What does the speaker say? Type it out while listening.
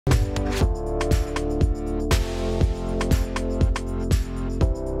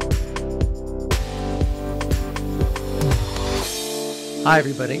Hi,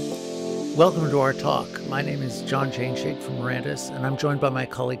 everybody. Welcome to our talk. My name is John Janeshake from Mirandus, and I'm joined by my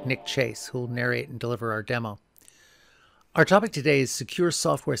colleague Nick Chase, who will narrate and deliver our demo. Our topic today is secure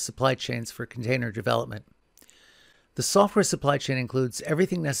software supply chains for container development. The software supply chain includes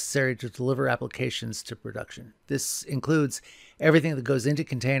everything necessary to deliver applications to production. This includes everything that goes into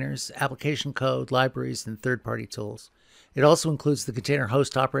containers, application code, libraries, and third-party tools. It also includes the container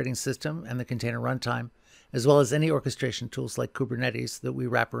host operating system and the container runtime, as well as any orchestration tools like Kubernetes that we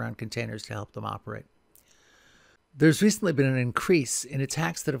wrap around containers to help them operate. There's recently been an increase in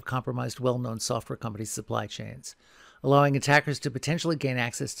attacks that have compromised well-known software companies' supply chains, allowing attackers to potentially gain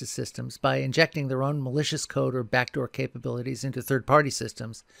access to systems by injecting their own malicious code or backdoor capabilities into third-party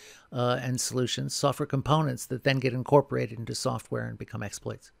systems and solutions, software components that then get incorporated into software and become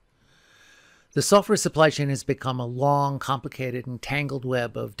exploits. The software supply chain has become a long, complicated, and tangled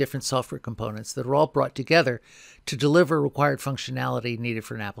web of different software components that are all brought together to deliver required functionality needed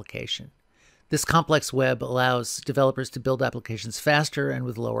for an application. This complex web allows developers to build applications faster and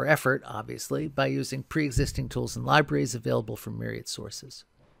with lower effort, obviously, by using pre-existing tools and libraries available from myriad sources.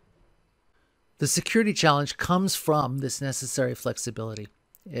 The security challenge comes from this necessary flexibility,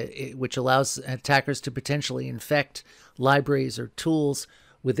 which allows attackers to potentially infect libraries or tools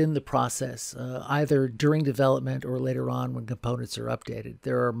within the process, either during development or later on when components are updated.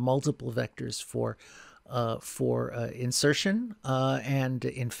 There are multiple vectors for insertion and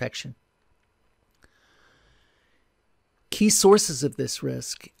infection. Key sources of this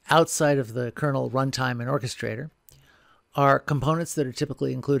risk, outside of the kernel, runtime, and orchestrator, are components that are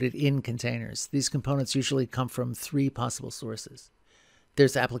typically included in containers. These components usually come from three possible sources.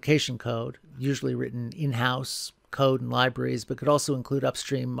 There's application code, usually written in-house, code and libraries, but could also include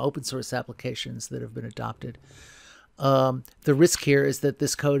upstream open source applications that have been adopted. The risk here is that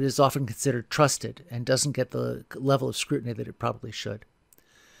this code is often considered trusted and doesn't get the level of scrutiny that it probably should.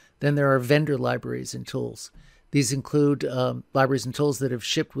 Then there are vendor libraries and tools. These include libraries and tools that have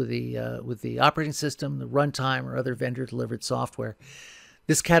shipped with the operating system, the runtime, or other vendor-delivered software.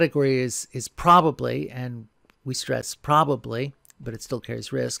 This category is probably, and we stress probably, but it still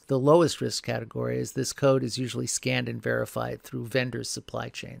carries risk. The lowest risk category is this code is usually scanned and verified through vendors' supply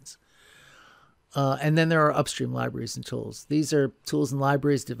chains. And then there are upstream libraries and tools. These are tools and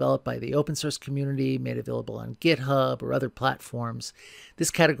libraries developed by the open source community, made available on GitHub or other platforms. This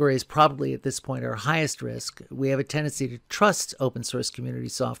category is probably at this point our highest risk. We have a tendency to trust open source community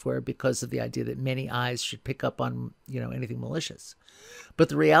software because of the idea that many eyes should pick up on anything malicious. But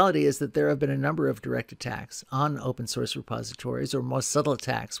the reality is that there have been a number of direct attacks on open source repositories, or more subtle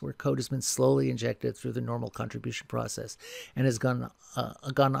attacks where code has been slowly injected through the normal contribution process and has gone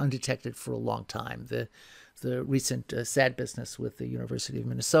undetected for a long time. The recent sad business with the University of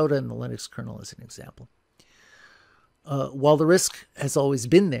Minnesota and the Linux kernel is an example. While the risk has always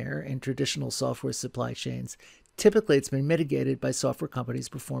been there in traditional software supply chains, typically it's been mitigated by software companies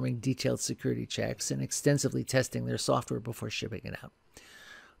performing detailed security checks and extensively testing their software before shipping it out.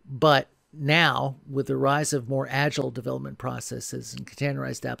 But now, with the rise of more agile development processes and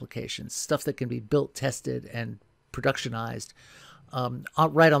containerized applications, stuff that can be built, tested, and productionized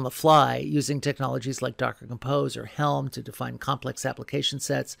right on the fly using technologies like Docker Compose or Helm to define complex application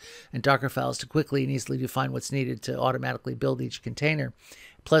sets and Docker files to quickly and easily define what's needed to automatically build each container,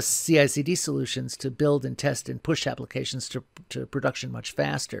 plus CI/CD solutions to build and test and push applications to production much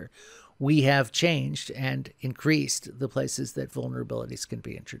faster, we have changed and increased the places that vulnerabilities can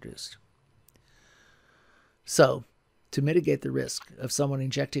be introduced. So, to mitigate the risk of someone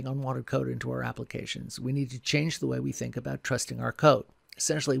injecting unwanted code into our applications, we need to change the way we think about trusting our code.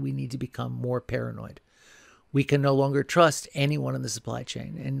 Essentially, we need to become more paranoid. We can no longer trust anyone in the supply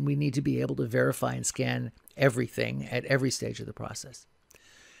chain, and we need to be able to verify and scan everything at every stage of the process.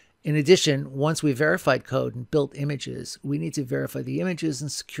 In addition, once we've verified code and built images, we need to verify the images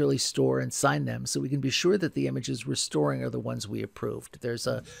and securely store and sign them so we can be sure that the images we're storing are the ones we approved. There's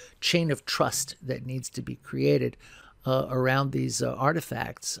a chain of trust that needs to be created around these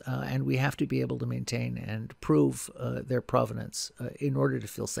artifacts, and we have to be able to maintain and prove their provenance in order to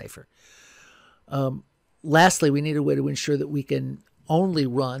feel safer. Lastly, we need a way to ensure that we can only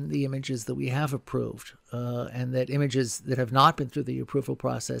run the images that we have approved, and that images that have not been through the approval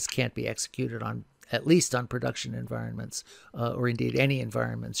process can't be executed on, at least on production environments, or indeed any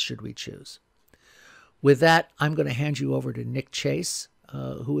environments should we choose. With that, I'm going to hand you over to Nick Chase,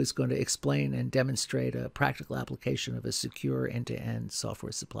 who is going to explain and demonstrate a practical application of a secure end-to-end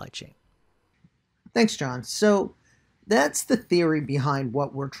software supply chain. Thanks, John. So that's the theory behind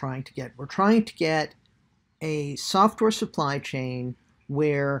what we're trying to get. We're trying to get a software supply chain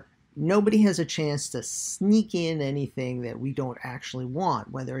where nobody has a chance to sneak in anything that we don't actually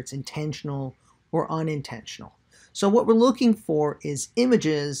want, whether it's intentional or unintentional. So what we're looking for is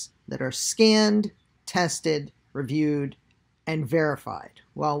images that are scanned, tested, reviewed, and verified.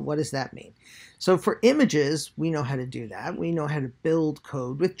 Well, what does that mean? So for images, we know how to do that. We know how to build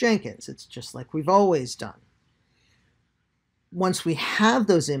code with Jenkins. It's just like we've always done. Once we have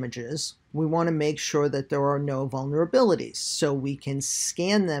those images, we want to make sure that there are no vulnerabilities. So we can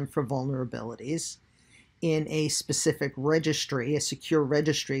scan them for vulnerabilities in a specific registry, a secure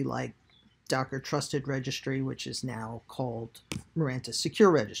registry like Docker Trusted Registry, which is now called Maranta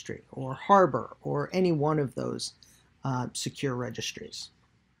Secure Registry, or Harbor, or any one of those secure registries.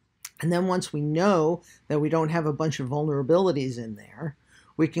 And then once we know that we don't have a bunch of vulnerabilities in there,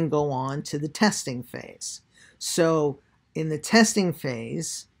 we can go on to the testing phase. So in the testing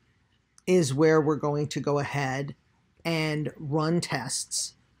phase is where we're going to go ahead and run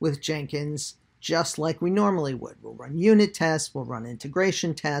tests with Jenkins just like we normally would. We'll run unit tests, we'll run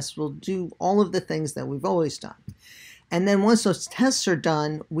integration tests, we'll do all of the things that we've always done. And then once those tests are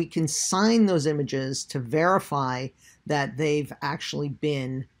done, we can sign those images to verify that they've actually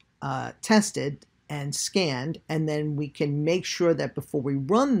been tested and scanned, and then we can make sure that before we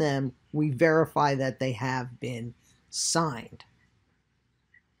run them, we verify that they have been signed.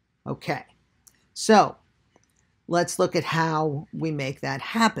 Okay, so let's look at how we make that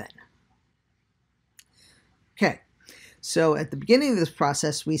happen. Okay, so at the beginning of this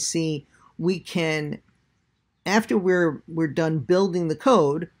process, we see we can, after we're done building the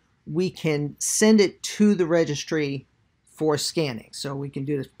code, we can send it to the registry for scanning. So we can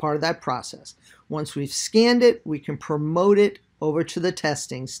do this part of that process. Once we've scanned it, we can promote it over to the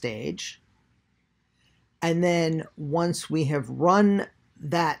testing stage. And then once we have run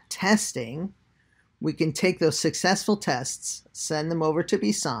that testing, we can take those successful tests, send them over to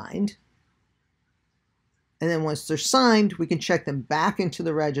be signed. And then once they're signed, we can check them back into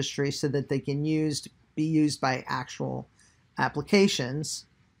the registry so that they can be used by actual applications.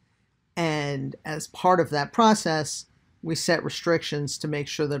 And as part of that process, we set restrictions to make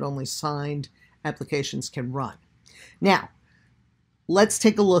sure that only signed applications can run. Now, let's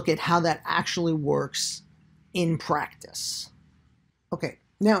take a look at how that actually works in practice. Okay,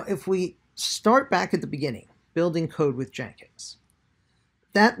 now if we start back at the beginning, building code with Jenkins,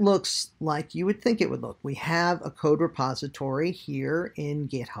 that looks like you would think it would look. We have a code repository here in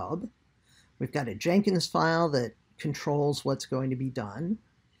GitHub. We've got a Jenkins file that controls what's going to be done.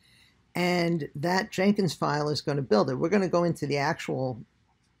 And that Jenkins file is going to build it. We're going to go into the actual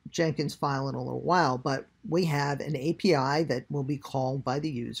Jenkins file in a little while, but we have an API that will be called by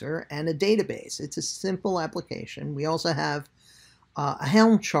the user and a database. It's a simple application. We also have a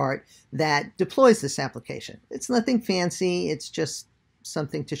Helm chart that deploys this application. It's nothing fancy. It's just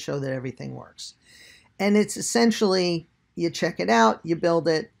something to show that everything works. And it's essentially, you check it out, you build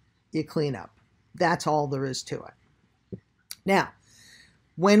it, you clean up. That's all there is to it. Now,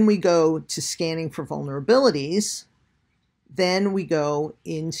 when we go to scanning for vulnerabilities, then we go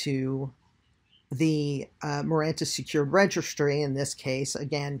into the Maranta Secured Registry. In this case,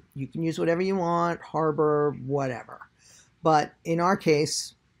 again, you can use whatever you want, Harbor, whatever. But in our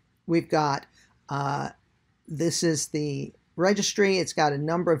case, we've got, this is the registry. It's got a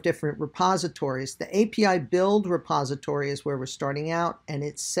number of different repositories. The API build repository is where we're starting out, and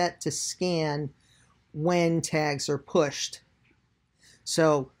it's set to scan when tags are pushed.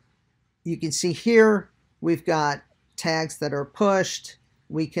 So you can see here, we've got tags that are pushed.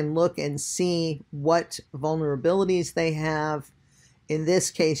 We can look and see what vulnerabilities they have. In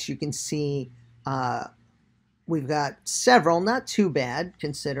this case, you can see we've got several, not too bad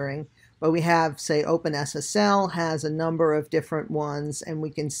considering, but we have, say, OpenSSL has a number of different ones, and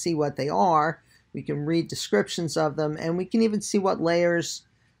we can see what they are. We can read descriptions of them, and we can even see what layers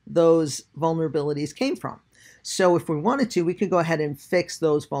those vulnerabilities came from. So if we wanted to, we could go ahead and fix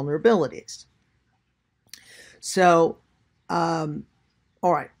those vulnerabilities. So, all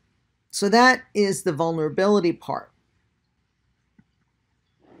right. So that is the vulnerability part.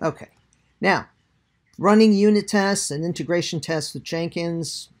 Okay. Now, running unit tests and integration tests with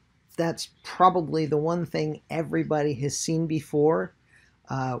Jenkins, that's probably the one thing everybody has seen before.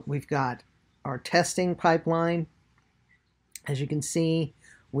 We've got our testing pipeline. As you can see,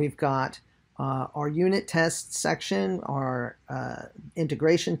 we've got our unit test section, our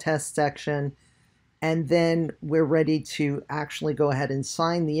integration test section, and then we're ready to actually go ahead and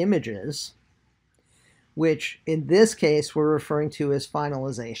sign the images, which in this case we're referring to as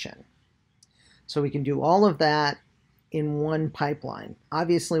finalization. So we can do all of that in one pipeline.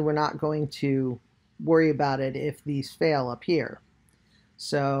 Obviously, we're not going to worry about it if these fail up here.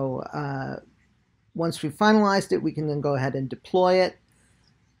 So once we've finalized it, we can then go ahead and deploy it.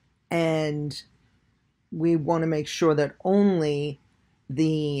 And we want to make sure that only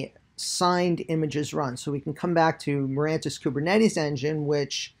the signed images run. So we can come back to Mirantis Kubernetes engine,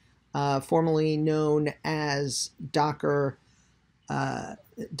 which formerly known as Docker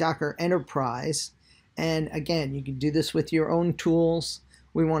Enterprise. And again, you can do this with your own tools.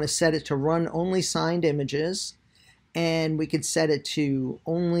 We want to set it to run only signed images, and we could set it to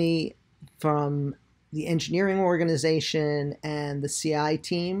only from the engineering organization and the CI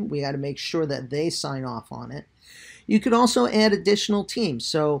team. We got to make sure that they sign off on it. You could also add additional teams.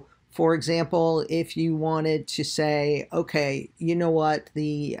 So for example, if you wanted to say, okay, you know what,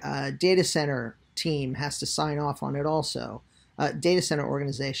 the data center team has to sign off on it also. Data center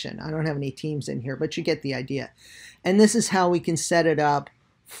organization. I don't have any teams in here, but you get the idea. And this is how we can set it up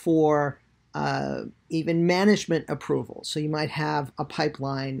for even management approval. So you might have a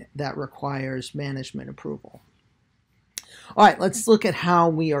pipeline that requires management approval. All right, let's look at how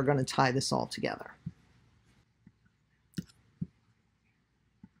we are going to tie this all together.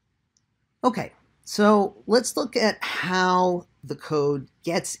 Okay, so let's look at how the code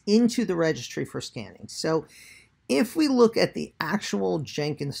gets into the registry for scanning. So if we look at the actual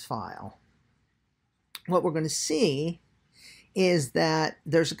Jenkins file, what we're going to see is that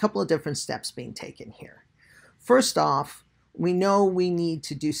there's a couple of different steps being taken here. First off, we know we need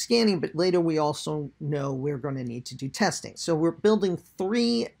to do scanning, but later we also know we're going to need to do testing. So we're building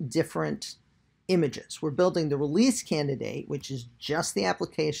three different images. We're building the release candidate, which is just the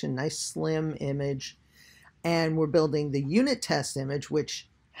application, nice slim image. And we're building the unit test image, which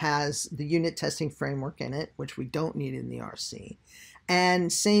has the unit testing framework in it, which we don't need in the RC.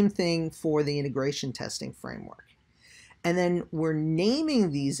 And same thing for the integration testing framework. And then we're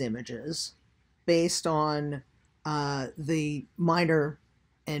naming these images based on the minor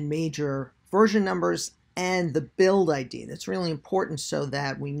and major version numbers and the build ID. That's really important so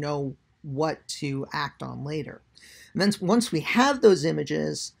that we know what to act on later. And then once we have those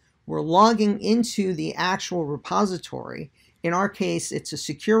images, we're logging into the actual repository. In our case, it's a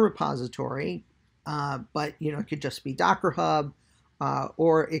secure repository, but it could just be Docker Hub,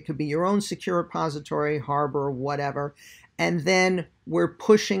 or it could be your own secure repository, Harbor, whatever. And then we're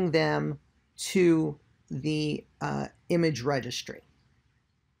pushing them to the image registry.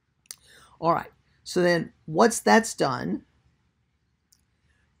 All right, so then once that's done,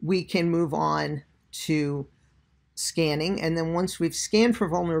 we can move on to scanning. And then once we've scanned for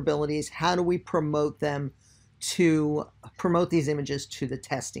vulnerabilities, how do we promote them to promote these images to the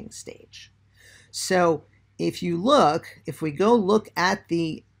testing stage? So if we go look at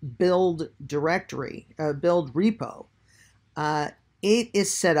the build directory, build repo, it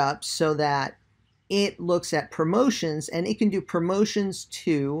is set up so that it looks at promotions, and it can do promotions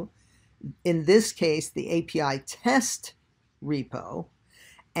to, in this case, the API test repo.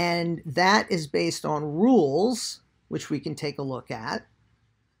 And that is based on rules, which we can take a look at.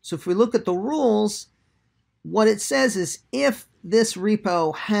 So if we look at the rules, what it says is if this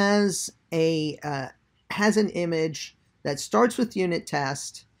repo has an image that starts with unit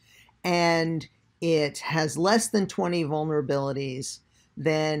test and it has less than 20 vulnerabilities,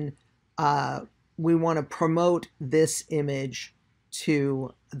 then we want to promote this image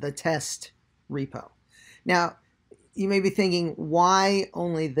to the test repo. Now, you may be thinking, why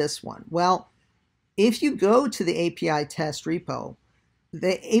only this one? Well, if you go to the API test repo,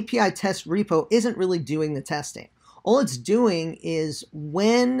 the API test repo isn't really doing the testing. All it's doing is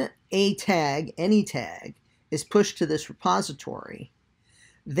when a tag, any tag, is pushed to this repository,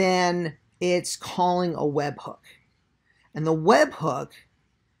 then it's calling a webhook. And the webhook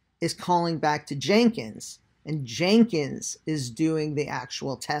is calling back to Jenkins, and Jenkins is doing the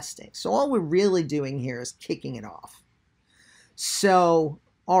actual testing. So all we're really doing here is kicking it off. So,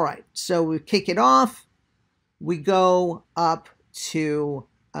 all right, so we kick it off. We go up to,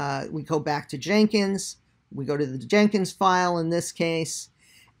 we go back to Jenkins. We go to the Jenkins file in this case.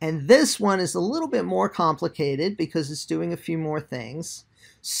 And this one is a little bit more complicated because it's doing a few more things.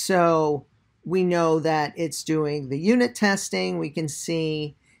 So we know that it's doing the unit testing. We can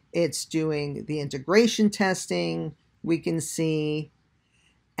see it's doing the integration testing. We can see,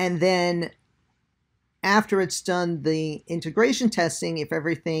 and then after it's done the integration testing, if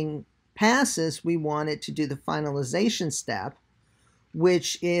everything passes, we want it to do the finalization step,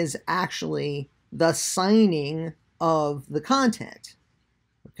 which is actually the signing of the content.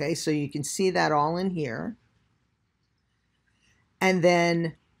 Okay, so you can see that all in here. And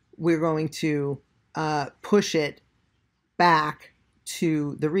then we're going to push it back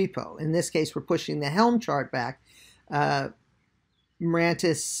to the repo. In this case, we're pushing the Helm chart back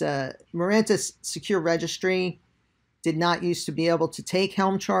Mirantis Secure Registry did not used to be able to take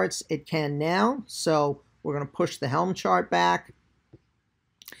Helm charts. It can now. So we're going to push the Helm chart back.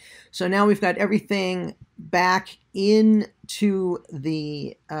 So now we've got everything back into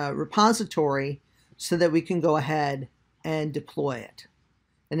the repository so that we can go ahead and deploy it.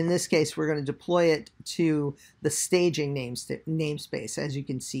 And in this case, we're going to deploy it to the staging namespace, as you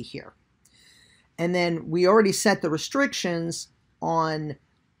can see here. And then we already set the restrictions on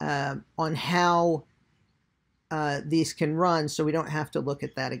how these can run, so we don't have to look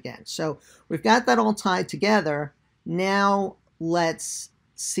at that again. So we've got that all tied together. Now let's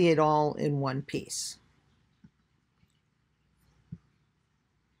see it all in one piece.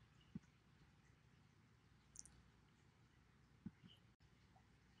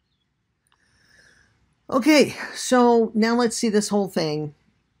 Okay, so now let's see this whole thing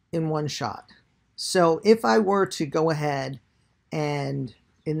in one shot. So if I were to go ahead and,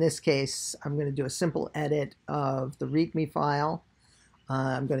 in this case, I'm going to do a simple edit of the README file.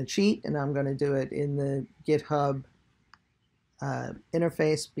 I'm going to cheat, and I'm going to do it in the GitHub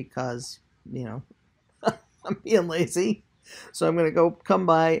interface because, you know, I'm being lazy. So I'm going to come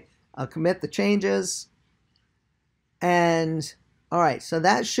by, commit the changes, and all right, so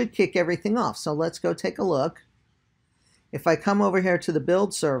that should kick everything off. So let's go take a look. If I come over here to the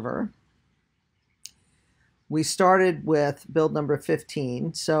build server, we started with build number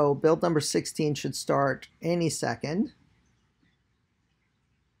 15. So build number 16 should start any second.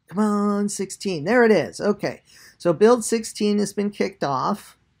 Come on, 16. There it is. Okay, so build 16 has been kicked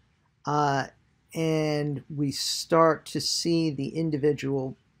off. And we start to see the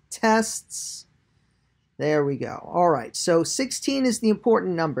individual tests. There we go. All right, so 16 is the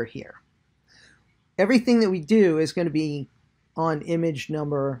important number here. Everything that we do is going to be on image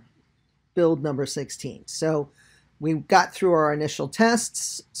number, build number 16. So we got through our initial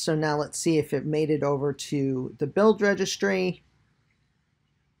tests. So now let's see if it made it over to the build registry.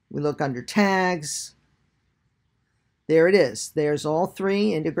 We look under tags. There it is. There's all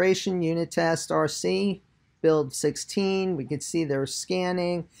three: integration, unit test, RC, build 16. We can see they're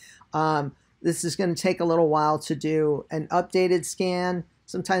scanning. This is going to take a little while to do an updated scan.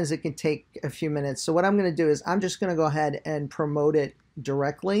 Sometimes it can take a few minutes. So what I'm going to do is I'm just going to go ahead and promote it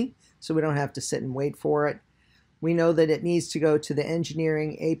directly so we don't have to sit and wait for it. We know that it needs to go to the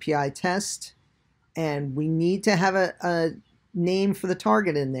engineering API test, and we need to have a name for the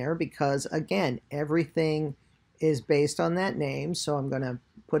target in there because, again, everything is based on that name. So I'm going to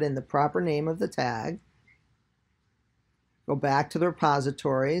put in the proper name of the tag. Go back to the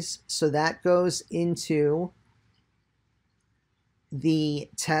repositories. So that goes into the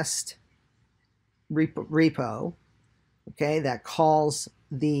test repo. Okay, that calls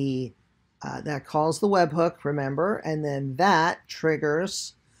the webhook, remember, and then that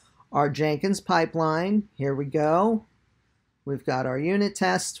triggers our Jenkins pipeline. Here we go. We've got our unit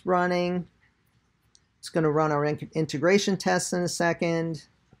test running. It's going to run our integration tests in a second.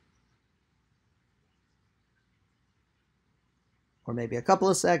 Or maybe a couple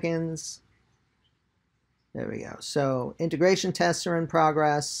of seconds. There we go. So integration tests are in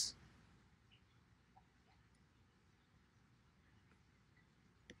progress.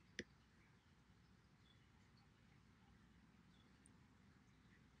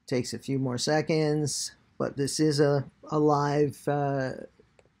 Takes a few more seconds, but this is a live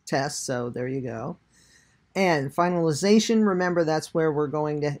test, so there you go. And finalization, remember that's where we're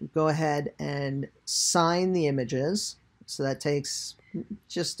going to go ahead and sign the images. So that takes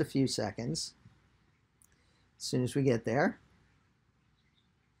just a few seconds as soon as we get there.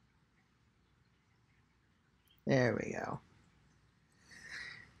 There we go.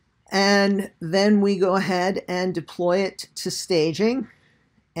 And then we go ahead and deploy it to staging,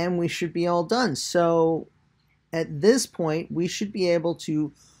 and we should be all done. So at this point, we should be able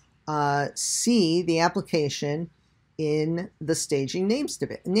to see the application in the staging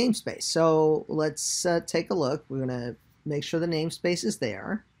namespace. So let's take a look. We're going to make sure the namespace is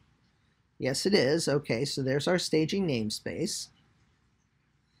there. Yes, it is. Okay, so there's our staging namespace.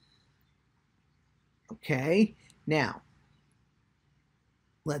 Okay, now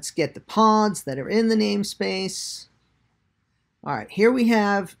let's get the pods that are in the namespace. All right, here we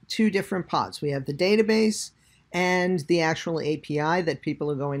have two different pods. We have the database and the actual API that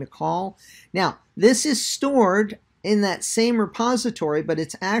people are going to call. Now, this is stored in that same repository, but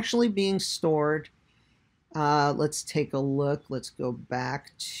it's actually being stored. Let's take a look. Let's go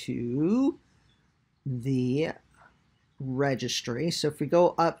back to the registry. So if we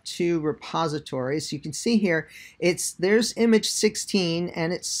go up to repositories, you can see here, there's image 16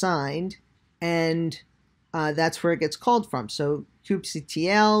 and it's signed, and that's where it gets called from. So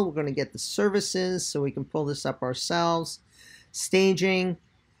kubectl, we're going to get the services so we can pull this up ourselves. Staging,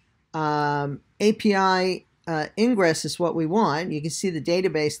 API ingress is what we want. You can see the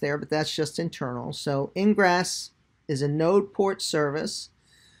database there, but that's just internal. So ingress is a node port service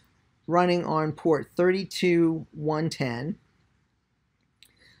running on port 32110.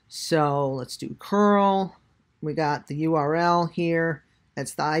 So let's do curl. We got the URL here.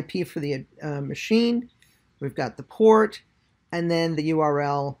 That's the IP for the machine. We've got the port, and then the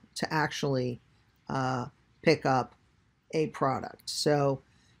URL to actually pick up a product. So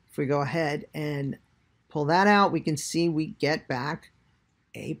if we go ahead and pull that out, we can see we get back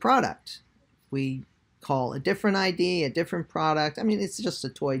a product. We call a different ID, a different product. I mean, it's just a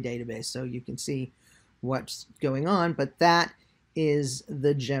toy database, so you can see what's going on, but that is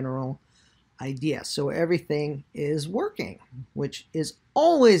the general idea. So everything is working, which is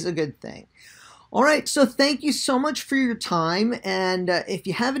always a good thing. All right, so thank you so much for your time. And if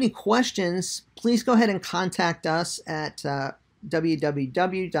you have any questions, please go ahead and contact us at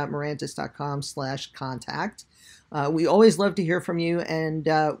www.mirantis.com/contact. We always love to hear from you, and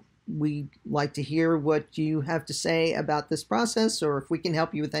we like to hear what you have to say about this process, or if we can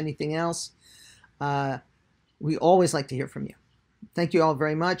help you with anything else. We always like to hear from you. Thank you all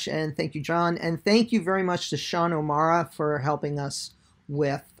very much, and thank you, John. And thank you very much to Sean O'Mara for helping us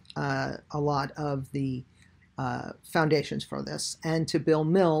with a lot of the foundations for this, and to Bill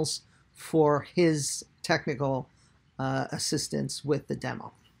Mills for his technical assistance with the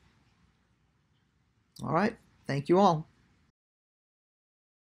demo. All right, thank you all.